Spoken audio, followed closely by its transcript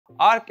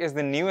Arc is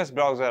the newest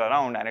browser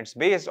around and it's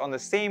based on the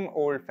same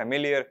old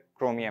familiar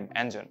Chromium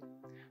engine.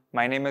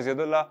 My name is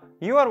Yadullah,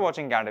 you are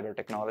watching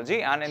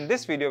Candid.Technology, and in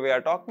this video we are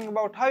talking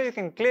about how you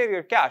can clear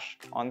your cache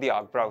on the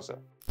Arc browser.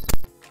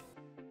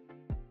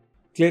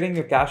 Clearing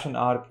your cache in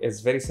Arc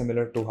is very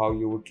similar to how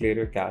you would clear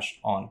your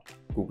cache on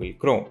Google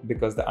Chrome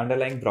because the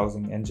underlying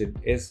browsing engine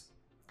is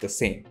the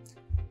same.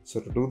 So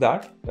to do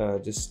that,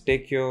 just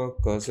take your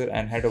cursor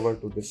and head over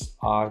to this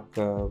Arc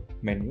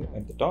menu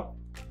at the top,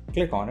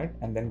 click on it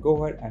and then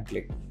go ahead and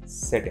click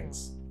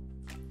Settings.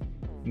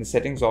 In the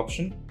Settings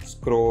option,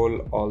 scroll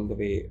all the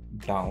way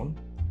down,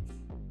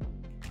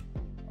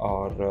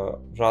 or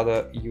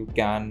rather you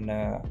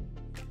can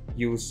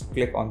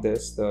click on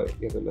this, the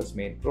Yadullah's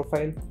main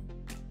profile,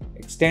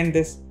 extend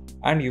this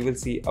and you will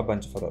see a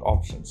bunch of other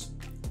options.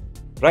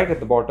 Right at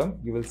the bottom,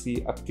 you will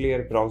see a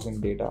clear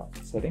browsing data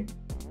setting.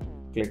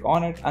 Click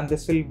on it and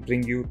this will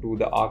bring you to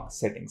the Arc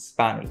settings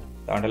panel,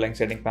 the underlying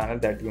setting panel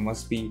that you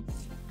must be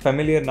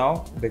familiar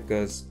now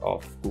because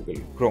of Google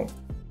Chrome.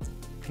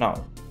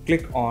 Now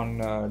click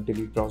on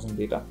delete browsing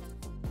data,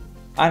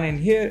 and in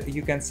here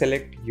you can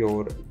select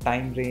your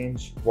time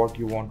range, what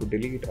you want to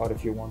delete, or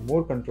if you want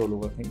more control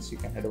over things, you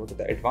can head over to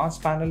the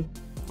advanced panel.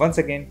 Once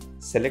again,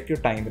 select your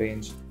time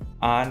range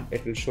and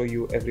it will show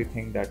you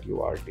everything that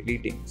you are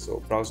deleting.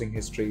 So browsing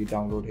history,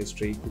 download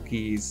history,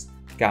 cookies,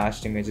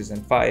 cached images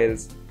and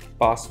files,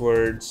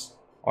 passwords,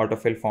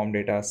 autofill form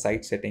data,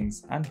 site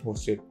settings, and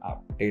hosted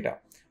app data.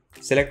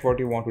 Select what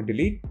you want to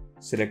delete,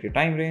 select your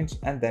time range,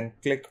 and then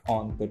click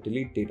on the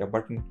delete data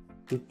button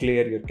to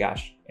clear your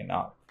cache in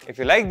Arc. If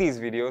you like these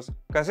videos,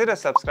 consider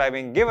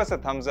subscribing, give us a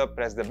thumbs up,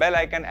 press the bell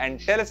icon, and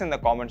tell us in the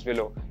comments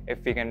below if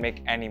we can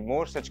make any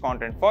more such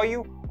content for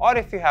you, or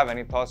if you have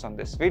any thoughts on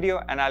this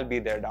video, and I'll be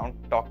there down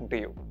talking to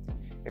you.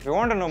 If you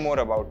want to know more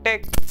about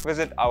tech,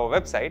 visit our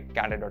website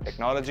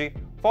Candid.Technology,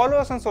 follow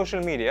us on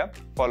social media,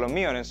 follow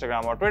me on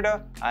Instagram or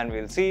Twitter, and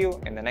we'll see you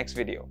in the next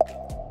video.